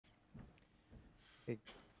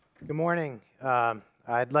Good morning.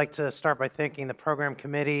 I'd like to start by thanking the program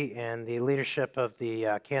committee and the leadership of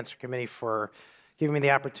the Cancer Committee for giving me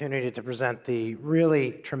the opportunity to present the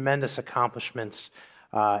really tremendous accomplishments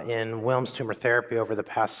in Wilms tumor therapy over the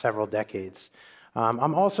past several decades.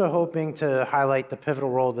 I'm also hoping to highlight the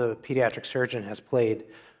pivotal role the pediatric surgeon has played.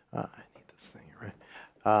 I need this thing right.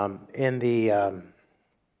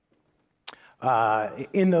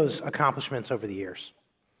 In those accomplishments over the years.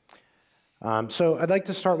 So I'd like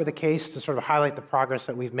to start with a case to sort of highlight the progress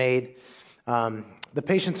that we've made. The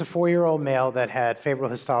patient's a 4-year-old male that had favorable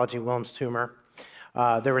histology Wilms tumor.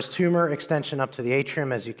 There was tumor extension up to the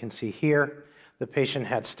atrium, as you can see here. The patient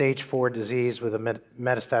had stage 4 disease with a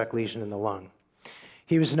metastatic lesion in the lung.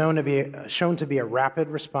 He was shown to be a rapid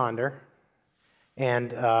responder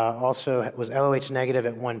and also was LOH negative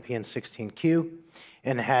at 1P and 16Q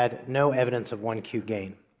and had no evidence of 1Q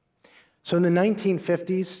gain. So in the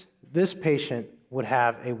 1950s, this patient would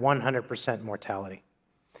have a 100% mortality.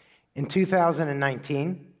 In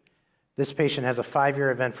 2019, this patient has a 5-year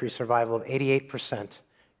event-free survival of 88%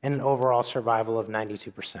 and an overall survival of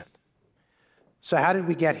 92%. So how did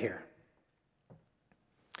we get here?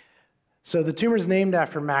 So the tumor is named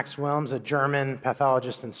after Max Wilms, a German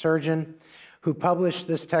pathologist and surgeon who published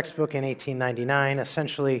this textbook in 1899,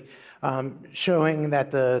 essentially showing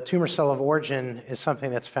that the tumor cell of origin is something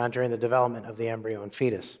that's found during the development of the embryo and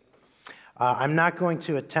fetus. I'm not going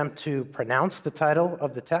to attempt to pronounce the title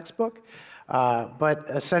of the textbook, but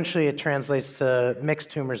essentially it translates to mixed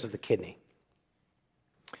tumors of the kidney.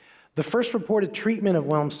 The first reported treatment of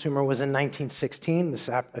Wilms tumor was in 1916. This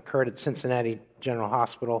occurred at Cincinnati General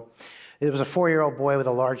Hospital. It was a 4-year-old boy with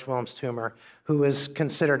a large Wilms tumor who was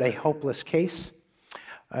considered a hopeless case.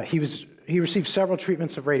 He received several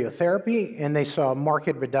treatments of radiotherapy, and they saw a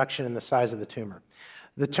marked reduction in the size of the tumor.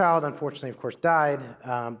 The child, unfortunately, of course, died,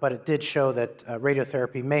 but it did show that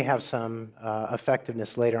radiotherapy may have some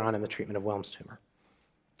effectiveness later on in the treatment of Wilms tumor.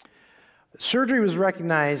 Surgery was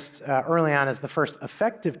recognized early on as the first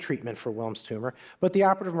effective treatment for Wilms tumor, but the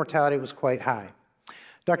operative mortality was quite high.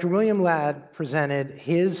 Dr. William Ladd presented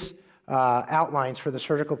his outlines for the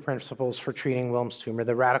surgical principles for treating Wilms tumor,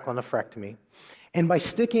 the radical nephrectomy. And by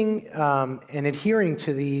sticking and adhering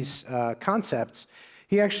to these concepts,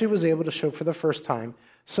 he actually was able to show for the first time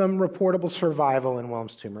some reportable survival in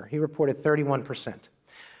Wilms tumor. He reported 31%.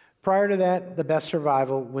 Prior to that, the best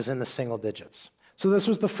survival was in the single digits. So this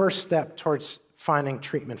was the first step towards finding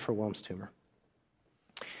treatment for Wilms tumor.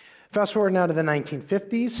 Fast forward now to the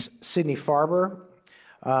 1950s, Sidney Farber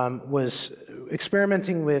was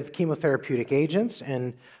experimenting with chemotherapeutic agents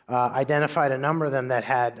and identified a number of them that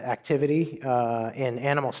had activity in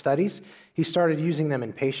animal studies. He started using them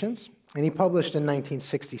in patients, and he published in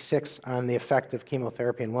 1966 on the effect of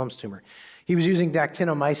chemotherapy in Wilms tumor. He was using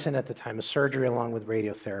dactinomycin at the time of surgery along with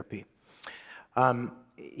radiotherapy.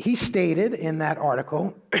 He stated in that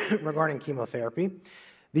article regarding chemotherapy,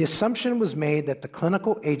 the assumption was made that the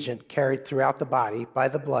clinical agent carried throughout the body by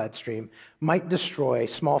the bloodstream might destroy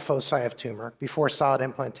small foci of tumor before solid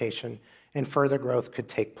implantation and further growth could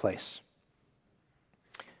take place.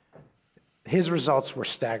 His results were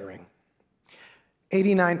staggering.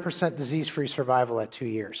 89% disease-free survival at 2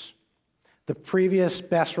 years. The previous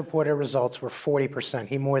best reported results were 40%.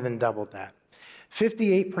 He more than doubled that.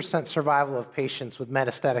 58% survival of patients with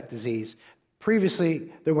metastatic disease. Previously,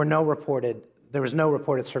 there was no reported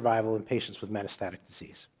survival in patients with metastatic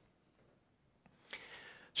disease.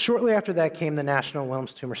 Shortly after that came the National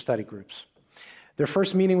Wilms Tumor Study Groups. Their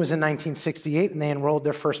first meeting was in 1968, and they enrolled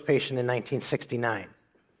their first patient in 1969.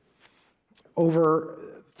 Over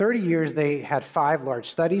 30 years, they had 5 large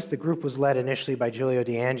studies. The group was led initially by Giulio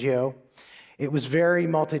D'Angio. It was very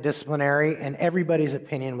multidisciplinary, and everybody's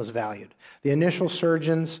opinion was valued. The initial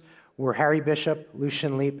surgeons were Harry Bishop,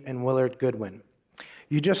 Lucian Leap, and Willard Goodwin.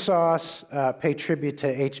 You just saw us pay tribute to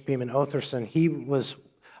H. Beeman Otherson. He was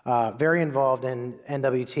very involved in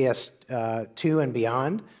NWTS2 and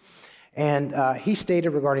beyond, and he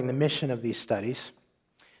stated regarding the mission of these studies,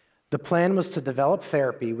 the plan was to develop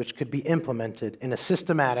therapy which could be implemented in a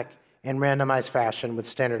systematic and randomized fashion with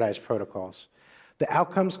standardized protocols. The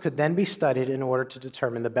outcomes could then be studied in order to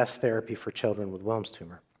determine the best therapy for children with Wilms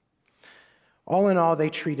tumor. All in all, they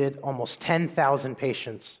treated almost 10,000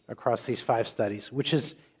 patients across these 5 studies, which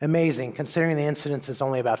is amazing considering the incidence is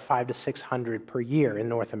only about 500 to 600 per year in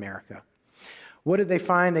North America. What did they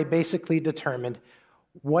find? They basically determined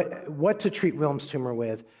what to treat Wilms tumor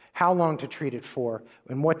with, how long to treat it for,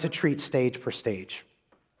 and what to treat stage per stage.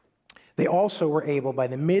 They also were able, by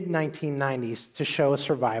the mid-1990s, to show a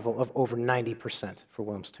survival of over 90% for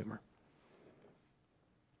Wilms tumor.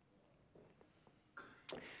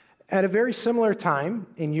 At a very similar time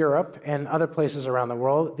in Europe and other places around the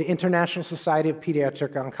world, the International Society of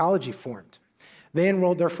Pediatric Oncology formed. They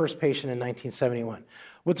enrolled their first patient in 1971.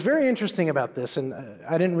 What's very interesting about this, and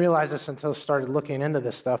I didn't realize this until I started looking into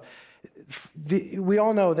this stuff, we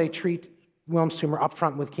all know they treat Wilms tumor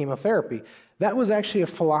upfront with chemotherapy. That was actually a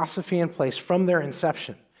philosophy in place from their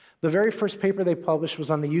inception. The very first paper they published was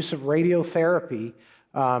on the use of radiotherapy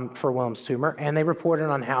for Wilms tumor, and they reported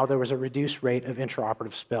on how there was a reduced rate of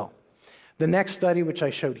intraoperative spill. The next study, which I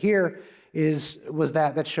showed here, was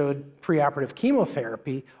that showed preoperative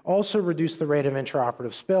chemotherapy also reduced the rate of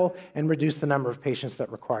intraoperative spill and reduced the number of patients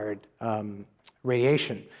that required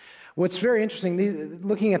radiation. What's very interesting,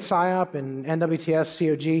 looking at PSYOP and NWTS,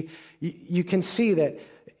 COG, you can see that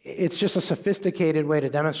it's just a sophisticated way to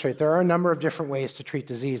demonstrate there are a number of different ways to treat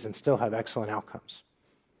disease and still have excellent outcomes.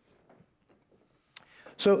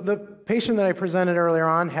 So the patient that I presented earlier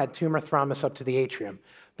on had tumor thrombus up to the atrium.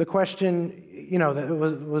 The question, that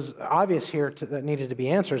was obvious here that needed to be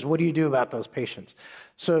answered is, what do you do about those patients?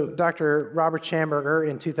 So Dr. Robert Hamburger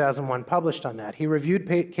in 2001 published on that. He reviewed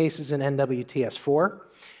cases in NWTS4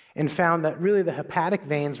 and found that really the hepatic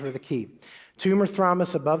veins were the key. Tumor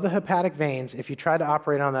thrombus above the hepatic veins, if you tried to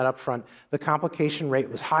operate on that up front, the complication rate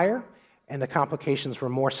was higher and the complications were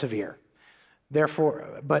more severe.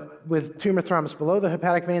 Therefore, but with tumor thrombus below the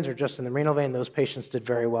hepatic veins or just in the renal vein, those patients did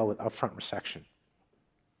very well with upfront resection.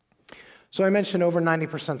 So I mentioned over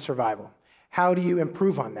 90% survival. How do you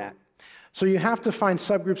improve on that? So you have to find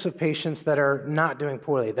subgroups of patients that are not doing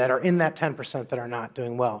poorly, that are in that 10% that are not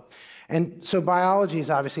doing well. And so biology is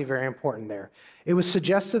obviously very important there. It was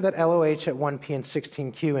suggested that LOH at 1P and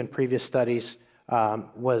 16Q in previous studies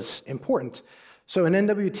was important. So in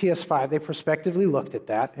NWTS5, they prospectively looked at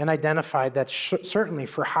that and identified that certainly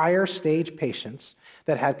for higher stage patients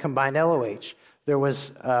that had combined LOH,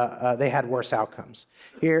 they had worse outcomes.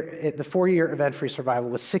 Here, the 4-year event-free survival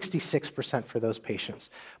was 66% for those patients.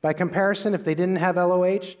 By comparison, if they didn't have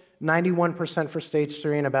LOH, 91% for stage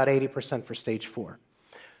 3 and about 80% for stage 4.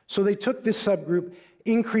 So they took this subgroup,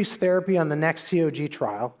 increased therapy on the next COG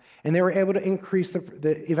trial, and they were able to increase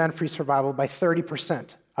the event-free survival by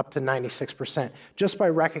 30%, up to 96%, just by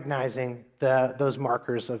recognizing those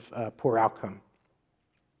markers of poor outcome.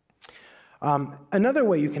 Another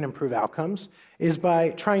way you can improve outcomes is by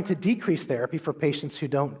trying to decrease therapy for patients who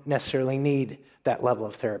don't necessarily need that level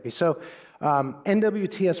of therapy. So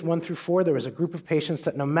NWTS 1 through 4, there was a group of patients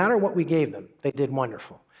that no matter what we gave them, they did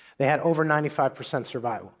wonderful. They had over 95%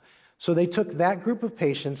 survival. So they took that group of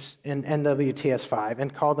patients in NWTS 5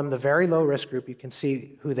 and called them the very low risk group. You can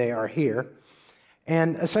see who they are here.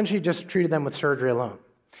 And essentially just treated them with surgery alone.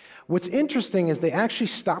 What's interesting is they actually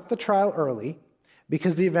stopped the trial early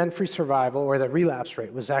because the event-free survival or the relapse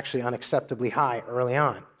rate was actually unacceptably high early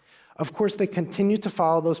on. Of course, they continued to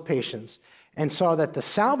follow those patients and saw that the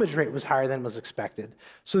salvage rate was higher than was expected.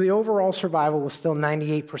 So the overall survival was still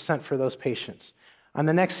 98% for those patients. On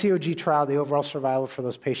the next COG trial, the overall survival for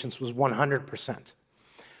those patients was 100%.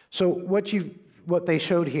 So what they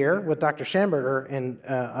showed here, what Dr. Hamburger and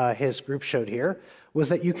his group showed here, was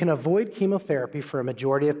that you can avoid chemotherapy for a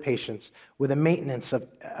majority of patients with a maintenance of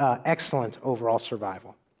excellent overall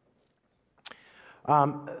survival.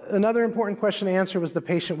 Another important question to answer was the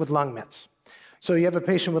patient with lung mets. So you have a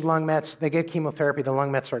patient with lung mets, they get chemotherapy, the lung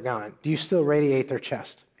mets are gone. Do you still radiate their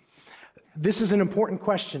chest? This is an important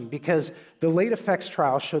question because the late effects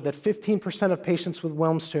trial showed that 15% of patients with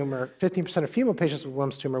Wilms tumor, 15% of female patients with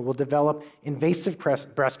Wilms tumor will develop invasive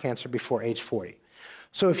breast cancer before age 40.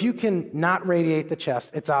 So if you can not radiate the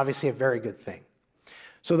chest, it's obviously a very good thing.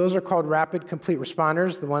 So those are called rapid complete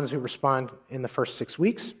responders, the ones who respond in the first 6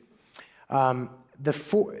 weeks. Even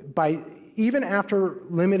after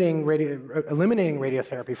eliminating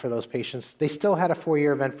radiotherapy for those patients, they still had a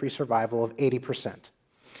 4-year event-free survival of 80%.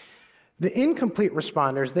 The incomplete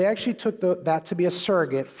responders, they actually took that to be a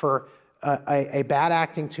surrogate for a bad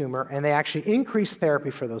acting tumor, and they actually increased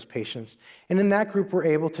therapy for those patients. And in that group, we're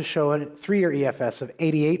able to show a 3-year EFS of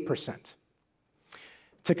 88%.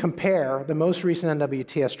 To compare, the most recent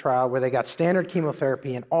NWTS trial, where they got standard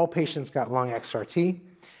chemotherapy and all patients got lung XRT,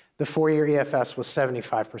 the 4-year EFS was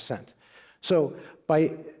 75%. So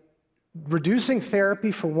by reducing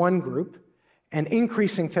therapy for one group and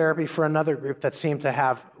increasing therapy for another group that seemed to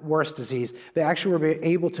have worse disease, they actually were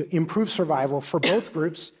able to improve survival for both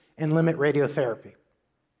groups and limit radiotherapy.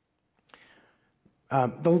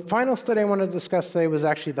 The final study I want to discuss today was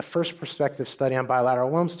actually the first prospective study on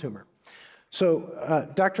bilateral Wilms tumor. So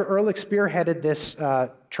Dr. Ehrlich spearheaded this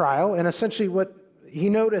trial, and essentially what he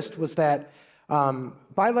noticed was that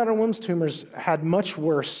bilateral Wilms tumors had much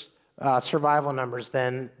worse survival numbers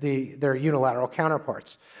than their unilateral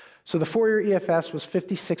counterparts. So the 4-year EFS was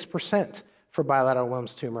 56% for bilateral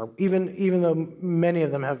Wilms tumor, even though many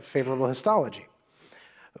of them have favorable histology.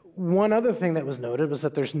 One other thing that was noted was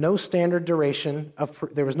that there was no standard duration of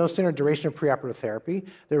preoperative therapy.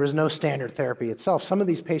 There was no standard therapy itself. Some of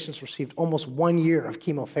these patients received almost 1 year of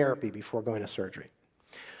chemotherapy before going to surgery.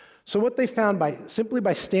 So what they found simply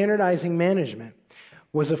by standardizing management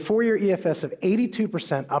was a 4-year EFS of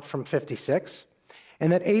 82% up from 56%,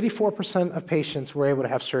 and that 84% of patients were able to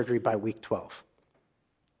have surgery by week 12.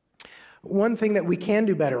 One thing that we can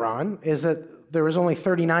do better on is that there was only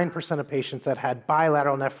 39% of patients that had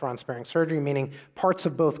bilateral nephron-sparing surgery, meaning parts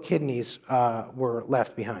of both kidneys were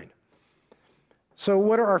left behind. So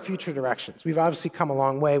what are our future directions? We've obviously come a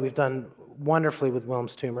long way. We've done wonderfully with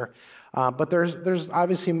Wilms tumor, but there's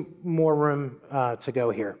obviously more room to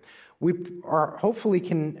go here. We hopefully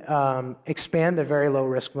can expand the very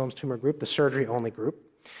low-risk Wilms tumor group, the surgery-only group.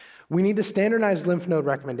 We need to standardize lymph node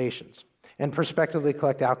recommendations and prospectively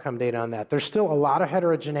collect outcome data on that. There's still a lot of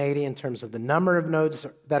heterogeneity in terms of the number of nodes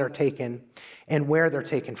that are taken and where they're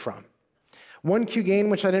taken from. 1Q gain,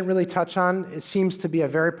 which I didn't really touch on, it seems to be a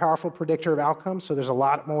very powerful predictor of outcomes, so there's a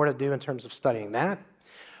lot more to do in terms of studying that.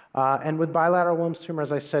 And with bilateral Wilms tumor,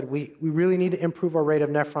 as I said, we really need to improve our rate of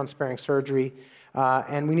nephron-sparing surgery,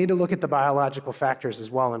 and we need to look at the biological factors as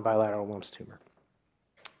well in bilateral Wilms tumor.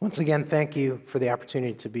 Once again, thank you for the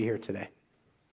opportunity to be here today.